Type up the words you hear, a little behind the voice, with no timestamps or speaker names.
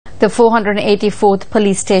The 484th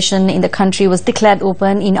police station in the country was declared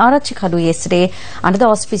open in Arachikadu yesterday under the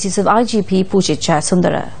auspices of IGP Pujicha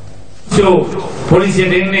Sundara.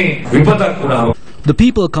 The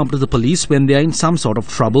people come to the police when they are in some sort of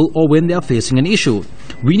trouble or when they are facing an issue.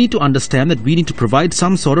 We need to understand that we need to provide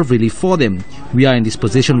some sort of relief for them. We are in this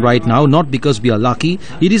position right now not because we are lucky,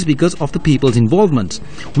 it is because of the people's involvement.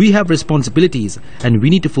 We have responsibilities and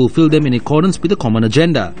we need to fulfill them in accordance with the common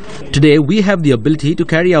agenda. Today we have the ability to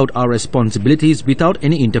carry out our responsibilities without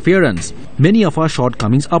any interference. Many of our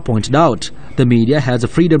shortcomings are pointed out. The media has the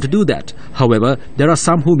freedom to do that. However, there are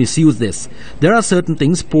some who misuse this. There are certain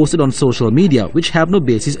things posted on social media which have no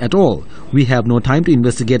basis at all. We have no time to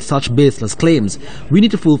investigate such baseless claims. We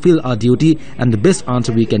need to fulfill our duty, and the best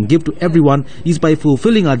answer we can give to everyone is by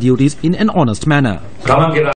fulfilling our duties in an honest manner.